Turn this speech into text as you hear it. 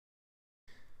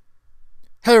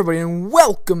Hello everybody and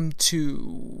welcome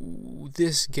to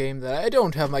this game that I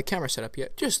don't have my camera set up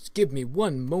yet. Just give me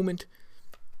one moment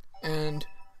and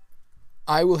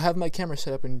I will have my camera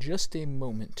set up in just a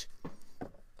moment.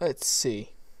 Let's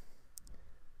see.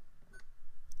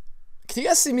 Can you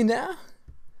guys see me now?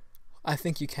 I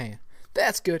think you can.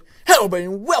 That's good. Hello everybody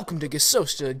and welcome to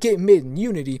Gasosta, a game made in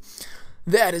Unity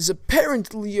that is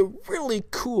apparently a really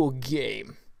cool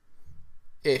game.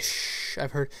 Ish,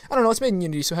 I've heard. I don't know, it's made in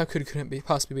Unity, so how could it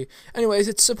possibly be? Anyways,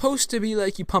 it's supposed to be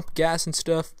like you pump gas and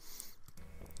stuff.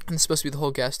 And it's supposed to be the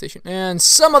whole gas station. And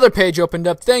some other page opened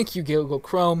up. Thank you, Gaggle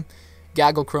Chrome.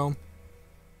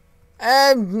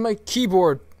 And my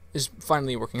keyboard is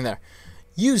finally working there.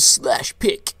 Use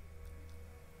 /pick.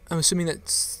 I'm assuming that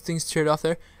things turned off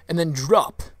there. And then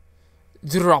drop.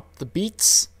 Drop the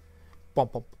beats.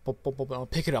 I'll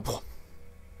pick it up.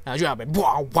 Now drop it.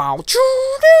 Wow.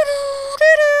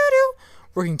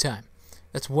 Working time.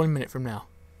 That's 1 minute from now.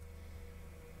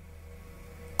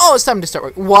 Oh, it's time to start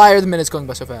working. Why are the minutes going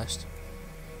by so fast?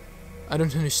 I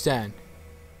don't understand.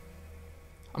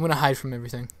 I'm gonna hide from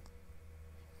everything.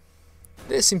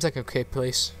 This seems like a okay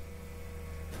place.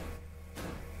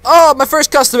 Oh, my first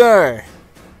customer!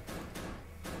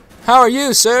 How are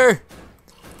you, sir?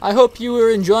 I hope you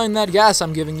were enjoying that gas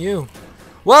I'm giving you.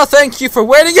 Well, thank you for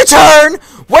waiting your turn!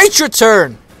 Wait your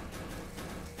turn!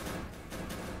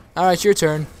 Alright, your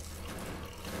turn.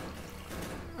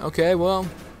 Okay, well.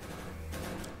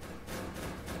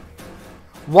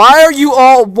 Why you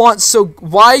all want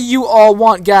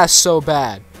gas so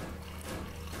bad?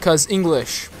 'Cause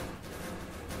English.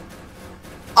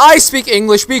 I speak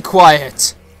English, be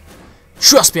quiet.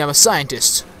 Trust me, I'm a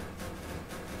scientist.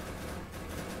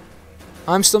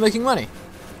 I'm still making money.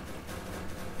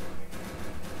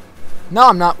 No,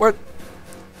 I'm not. Where?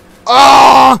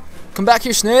 Ah! Come back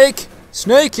here, Snake!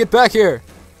 Snake, get back here!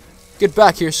 Get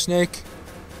back here, Snake.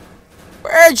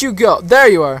 Where'd you go? There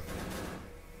you are.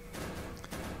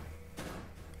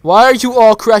 Why are you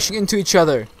all crashing into each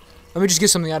other? Let me just get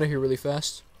something out of here really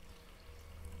fast.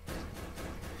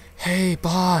 Hey,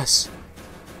 boss.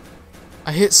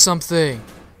 I hit something.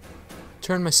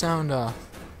 Turn my sound off.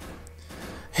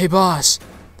 Hey, boss.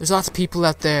 There's lots of people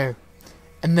out there.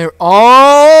 And they're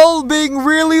all being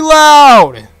really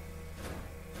loud.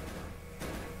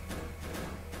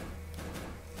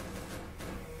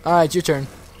 Alright, your turn.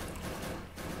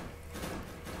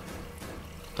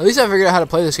 At least I figured out how to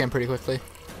play this game pretty quickly.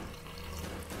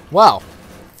 Wow.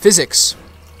 Physics.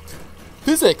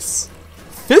 Physics!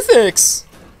 Physics!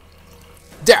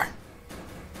 There!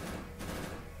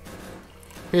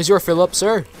 Here's your fill up,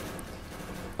 sir.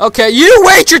 Okay, you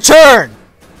wait your turn!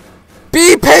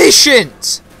 Be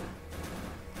patient!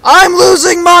 I'm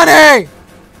losing money!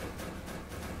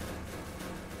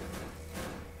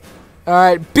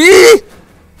 Alright, be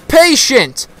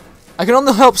patient! I can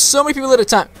only help so many people at a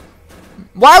time.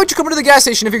 Why would you come into the gas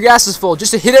station if your gas is full?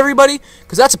 Just to hit everybody?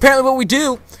 Because that's apparently what we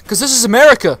do. Because this is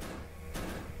America.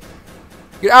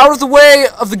 Get out of the way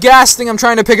of the gas thing I'm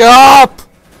trying to pick up!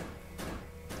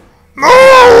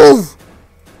 Move!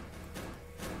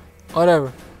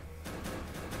 Whatever.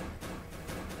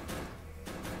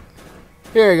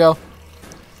 Here you go.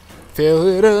 Fill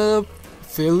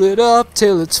it up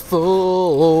till it's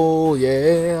full,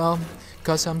 yeah.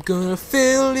 'Cause I'm gonna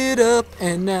fill it up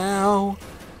and now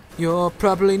you're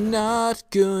probably not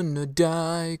gonna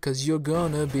die 'cause you're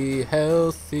gonna be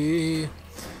healthy.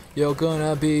 You're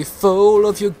gonna be full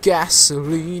of your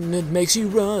gasoline that makes you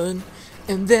run.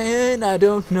 And then I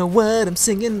don't know what I'm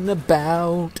singing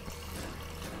about.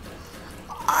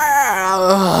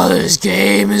 This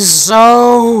game is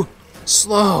so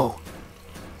slow.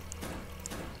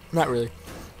 Not really.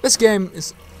 This game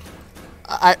is...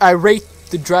 I rate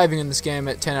the driving in this game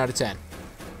at 10 out of 10.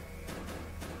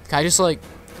 Can I just like...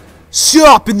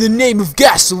 Stop in the name of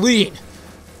gasoline!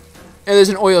 Hey, there's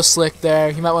an oil slick there.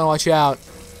 You might want to watch out.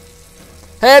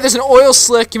 Hey, there's an oil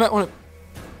slick. You might want to...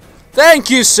 Thank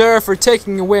you, sir, for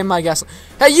taking away my gasoline.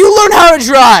 Hey, you learn how to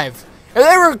drive! If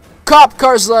there were cop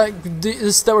cars like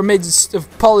this that were made of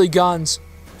polygons,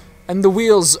 and the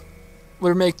wheels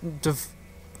were made of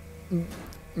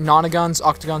nonagons,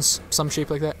 octagons, some shape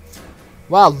like that.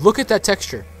 Wow, look at that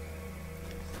texture.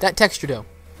 That texture, though.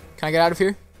 Can I get out of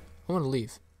here? I want to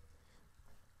leave.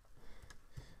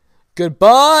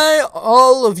 Goodbye,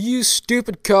 all of you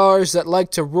stupid cars that like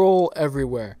to roll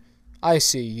everywhere. I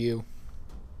see you.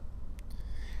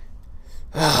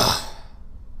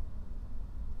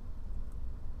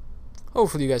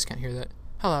 Hopefully you guys can't hear that.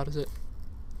 How loud is it?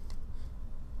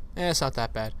 It's not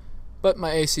that bad. But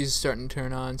my AC is starting to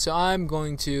turn on, so I'm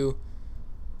going to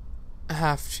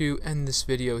have to end this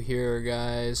video here,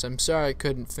 guys. I'm sorry I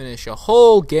couldn't finish a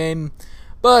whole game,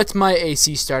 but my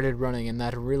AC started running, and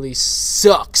that really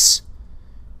sucks.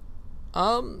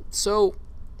 So,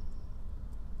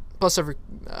 plus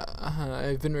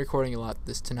I've been recording a lot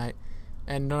tonight,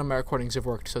 and none of my recordings have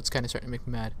worked, so it's kind of starting to make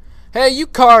me mad. Hey, you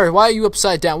car, why are you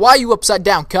upside down? Why are you upside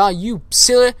down, car? You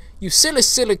silly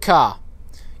car.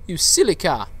 You silly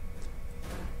car.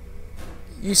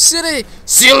 You silly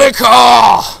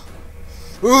car.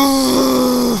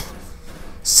 Ooh,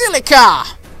 silly car.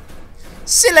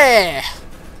 Silly.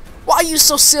 Why are you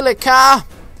so silly, car?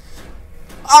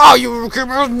 Oh, you came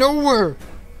out of nowhere.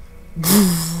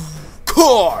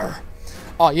 Car.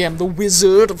 I am the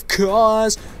wizard of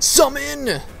cars.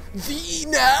 Summon thee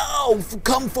now.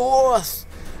 Come forth.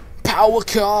 Power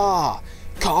car.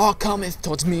 Car cometh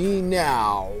towards me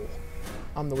now.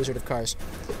 I'm the wizard of cars.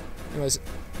 Anyways,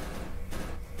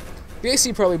 the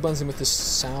AC probably blends in with the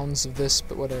sounds of this,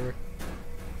 but whatever.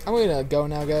 I'm gonna go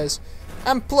now, guys.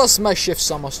 And plus, my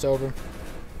shift's almost over.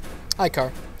 Hi,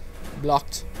 car.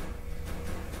 Blocked.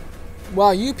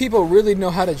 Wow, you people really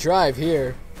know how to drive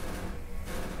here.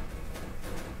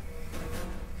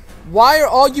 Why are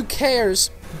all you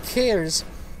cares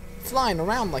flying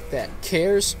around like that?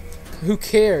 Cares? Who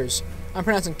cares? I'm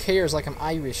pronouncing cares like I'm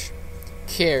Irish.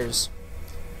 Cares.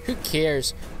 Who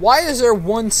cares? Why is there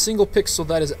one single pixel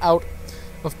that is out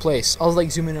of place? I'll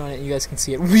like zoom in on it and you guys can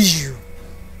see it.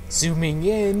 Zooming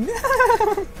in.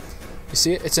 You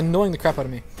see it? It's annoying the crap out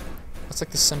of me. That's like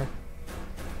the center.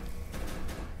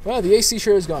 Well, the AC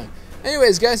sure is going.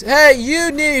 Anyways, guys, hey,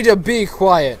 you need to be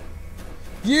quiet.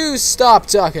 You stop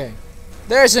talking.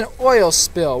 There's an oil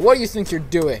spill. What do you think you're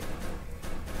doing?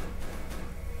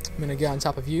 I'm gonna get on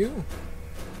top of you.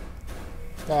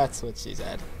 That's what she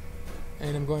said.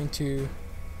 And I'm going to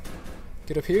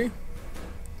get up here.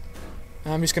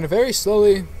 And I'm just gonna very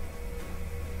slowly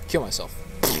kill myself.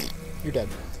 You're dead.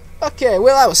 Okay,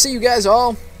 well, I will see you guys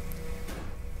all.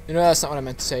 You know, that's not what I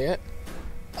meant to say yet.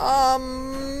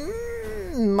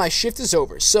 My shift is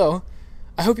over, so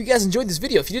I hope you guys enjoyed this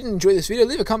video. If you didn't enjoy this video,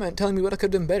 leave a comment telling me what I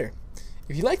could have done better.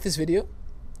 If you like this video,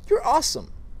 you're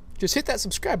awesome. Just hit that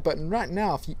subscribe button right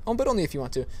now, but only if you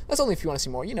want to. That's only if you want to see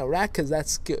more, you know, right? Because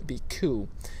that's gonna be cool.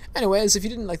 Anyways, if you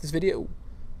didn't like this video,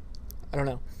 I don't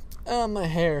know. My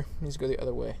hair needs to go the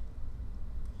other way.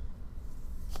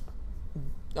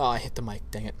 Oh, I hit the mic,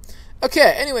 dang it.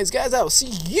 Okay, anyways, guys, I will see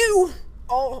you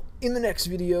all in the next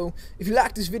video. If you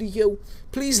like this video,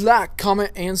 please like,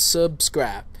 comment, and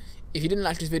subscribe. If you didn't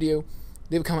like this video,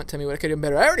 leave a comment, tell me what I could have done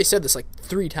better. I already said this like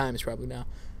 3 times probably now.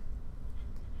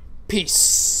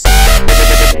 Peace.